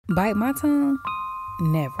Bite my tongue?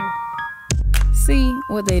 Never. See,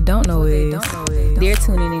 what they don't know is they're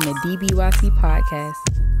tuning in to DBYT podcast,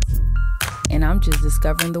 and I'm just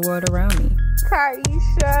discovering the world around me.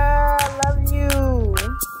 Kaisha, I love you.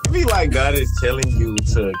 I feel like God is telling you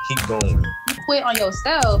to keep going. You quit on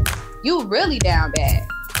yourself, you really down bad.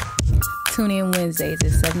 Tune in Wednesdays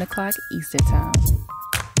at 7 o'clock Eastern Time.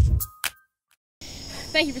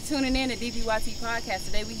 Thank you for tuning in to DBYT Podcast.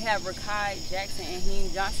 Today we have Rikii Jackson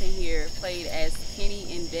Raheem Johnson here, played as Kenny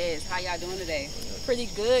and Dez. How y'all doing today? Pretty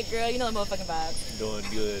good, girl. You know the motherfucking vibes. Doing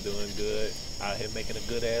good. Out here making a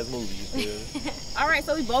good ass movie, you feel me? All right,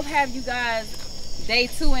 so we both have you guys day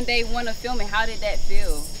 2 and day 1 of filming. How did that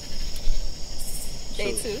feel?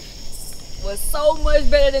 Day 2 was so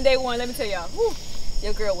much better than day 1. Let me tell y'all. Whew.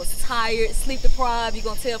 Your girl was tired, sleep deprived. You're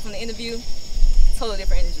gonna tell from the interview. Totally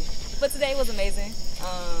different energy. But today was amazing.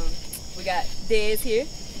 We got Dez here.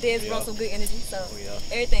 Dez brought some good energy, so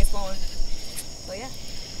everything's flowing. So yeah.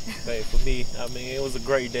 Hey, for me, I mean, it was a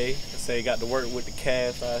great day. I say got to work with the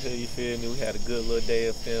cast out here, you feel me? We had a good little day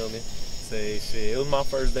of filming. Say shit, it was my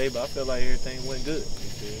first day, but I feel like everything went good, you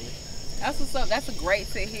feel me? That's what's up. That's a great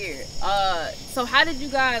to hear. So how did you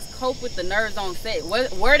guys cope with the nerves on set?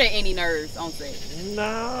 Were there any nerves on set?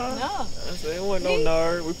 Nah. No. I say it wasn't no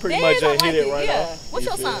nerve. We pretty much just hit it right off. What's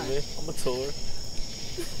your sign? Me? I'm a Taurus.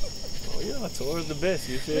 Oh yeah, Taurus the best,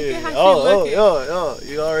 you feel Look me? at how she Oh,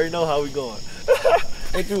 you already know how we going.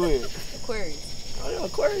 What you with? Aquarius. Oh yeah,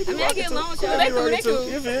 Aquarius be I mean, I rocking get too. along with Aquarius y'all. be They rocking cool.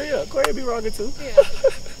 too. You feel me? Yeah, Aquarius be rocking too. Yeah.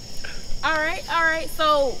 All right.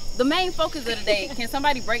 So the main focus of the day, can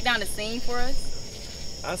somebody break down the scene for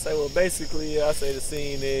us? I say, well, basically, I say the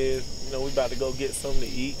scene is, you know, we about to go get something to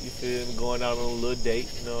eat. You feel me? Going out on a little date.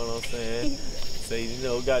 You know what I'm saying? Say, you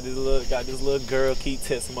know, got this little girl keep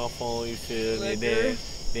texting my phone. You feel me? And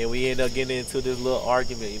then we end up getting into this little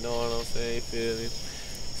argument. You know what I'm saying? You feel me?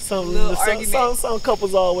 Some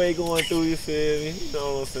couples always going through. You feel me? You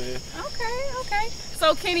know what I'm saying? Okay.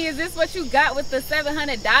 So Kenny, is this what you got with the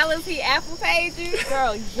 $700 he Apple paid you?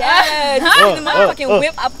 Girl, yes. The motherfucking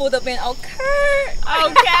whip I pulled up in. Okay.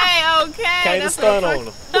 Can't Just stun on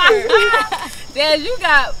them. Dad, you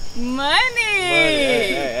got money.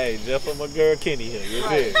 Hey, just for my girl Kenny here. You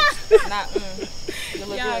feel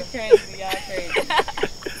me? Y'all crazy.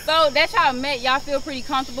 So that y'all met, y'all feel pretty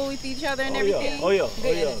comfortable with each other and everything? Oh yeah.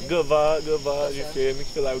 Energy. Good vibe, you feel me?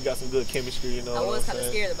 Feel like we got some good chemistry, you know. I was kind of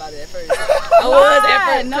scared about it at first.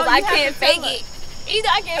 Because I can't fake it. Either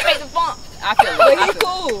I can't fake the funk. I feel But it. he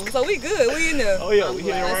cool, so we good. We in there. Oh yeah, we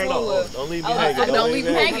hitting right now. Don't leave me hanging. Don't leave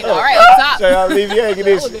me hanging. All right, up top. I'll leave you hanging I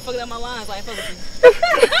this would shit. been fucking up my lines. I ain't fucking with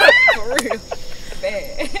you. For real.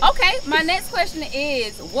 Bad. Okay, my next question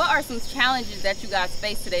is, what are some challenges that you guys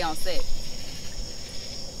face today on set?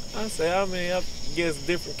 I guess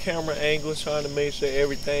different camera angles, trying to make sure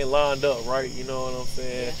everything lined up right, you know what I'm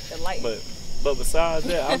saying? Yeah, the light. But besides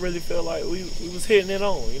that, I really feel like we was hitting it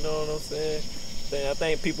on, you know what I'm saying? I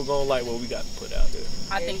think people gonna like what we got to put out there.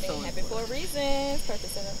 I think so. Happy for a reason.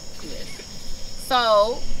 Purpose in it. Yes.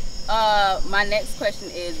 So, my next question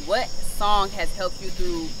is, what song has helped you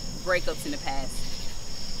through breakups in the past?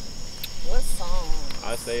 What song?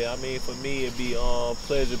 I say, for me, it'd be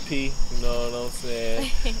Pleasure P, you know what I'm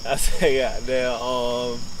saying? I say,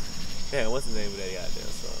 goddamn, damn, what's the name of that goddamn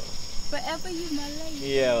song? Forever You My Lady.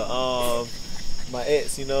 Yeah, my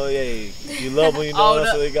ex, you know, you love him, you know,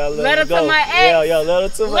 so you gotta let her go. To my ex. Yeah, let her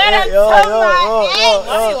to my Let ex. her to my ex.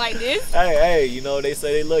 Why you like this? Hey, you know, they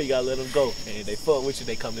say they love you, gotta let them go. And they fuck with you,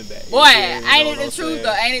 they coming back. Boy, ain't it the truth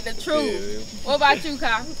though? Ain't it the truth? What about you,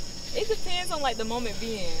 Kyle? It depends on like the moment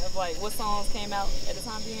being of like what songs came out at the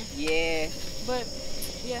time being. Yeah. But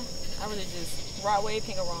yeah, I really just right way,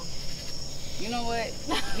 ping or wrong. You know what?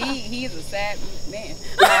 He is a sad man.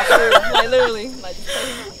 Like literally, like just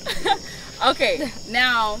play him. Okay,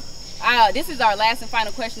 now this is our last and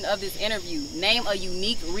final question of this interview. Name a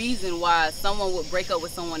unique reason why someone would break up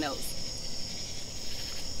with someone else.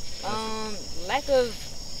 Lack of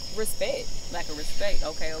respect. Lack of respect.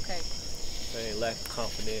 Okay. Lack of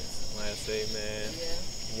confidence. Like I say, man,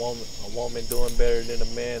 Yeah. a woman doing better than a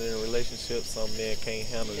man in a relationship. Some men can't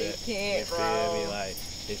handle that. Can't, you feel me? Like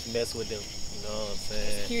it's mess with them. You know what I'm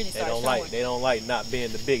saying? Security They don't like not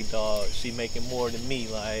being the big dog. She making more than me.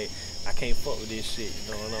 Like I can't fuck with this shit.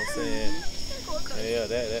 You know what I'm saying? Yeah,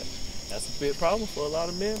 that's a big problem for a lot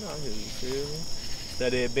of men out here. You feel me?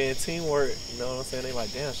 That it being teamwork. You know what I'm saying? They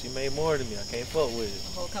like, damn, she made more than me. I can't fuck with it.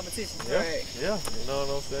 The whole competition. Yeah, Right. yeah. You know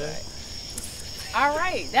what I'm saying? Right. All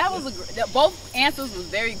right, that was both answers was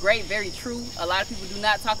very great, very true. A lot of people do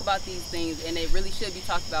not talk about these things, and they really should be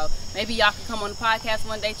talked about. Maybe y'all can come on the podcast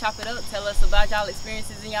one day, chop it up, tell us about y'all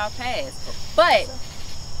experiences in y'all past. But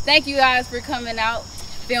Thank you guys for coming out,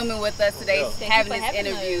 filming with us today, having this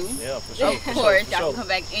interview. Yeah, for sure. Of course, y'all can come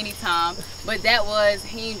back anytime. But that was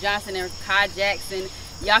Raheem Johnson and Rikii Jackson.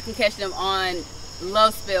 Y'all can catch them on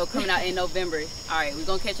Love Spell coming out in November. All right, we're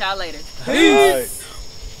going to catch y'all later. Peace.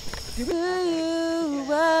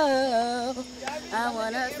 I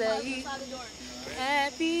want to say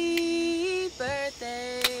happy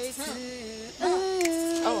birthday to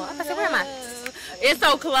Oh, I said, where am I? It's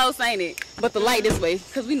so close, ain't it? But the light this way,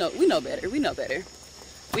 because we know better. We know better.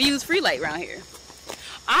 We use free light around here.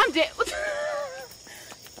 I'm dead.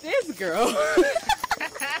 This girl.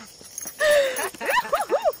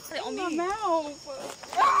 On My me. mouth.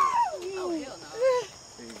 Oh, hell no.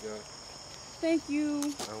 Here you go. Thank you.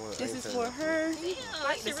 This is for her. Damn,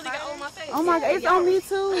 that shit really got on my face. Oh my God, it's on me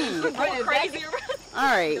too. Going crazy around.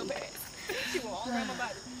 All right. She went all around my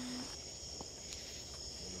body.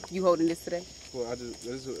 You holding this today? Well, this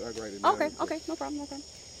is I write it down. Okay, no problem.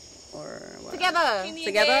 Or what? Together.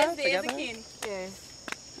 Together? Yeah.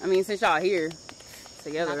 I mean, since y'all here Knock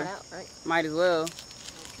together, it out, right? might as well.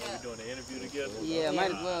 We doing the interview together? Yeah,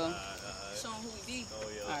 might as well. Show 'em who we be. Oh,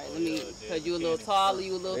 yeah. All right, let me, because you a little taller,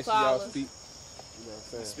 you a little Make sure y'all taller. speak. You know what I'm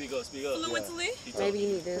saying? Speak up, speak up. Fluently. Maybe you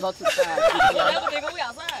need to. Go to the side. Whatever, nigga, we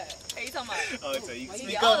outside. Hey, you talking about? Oh, so you can He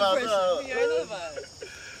speak all up the pressure. outside. You already know about it.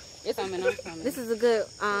 It's coming, I'm coming. This is a good.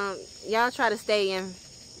 Y'all try to stay in,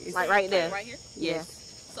 like right there. Right here? Yes.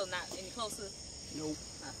 So not any closer? Nope.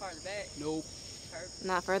 Not far in the back? Nope. Perfect.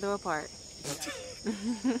 Not further apart.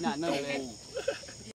 Not none of that.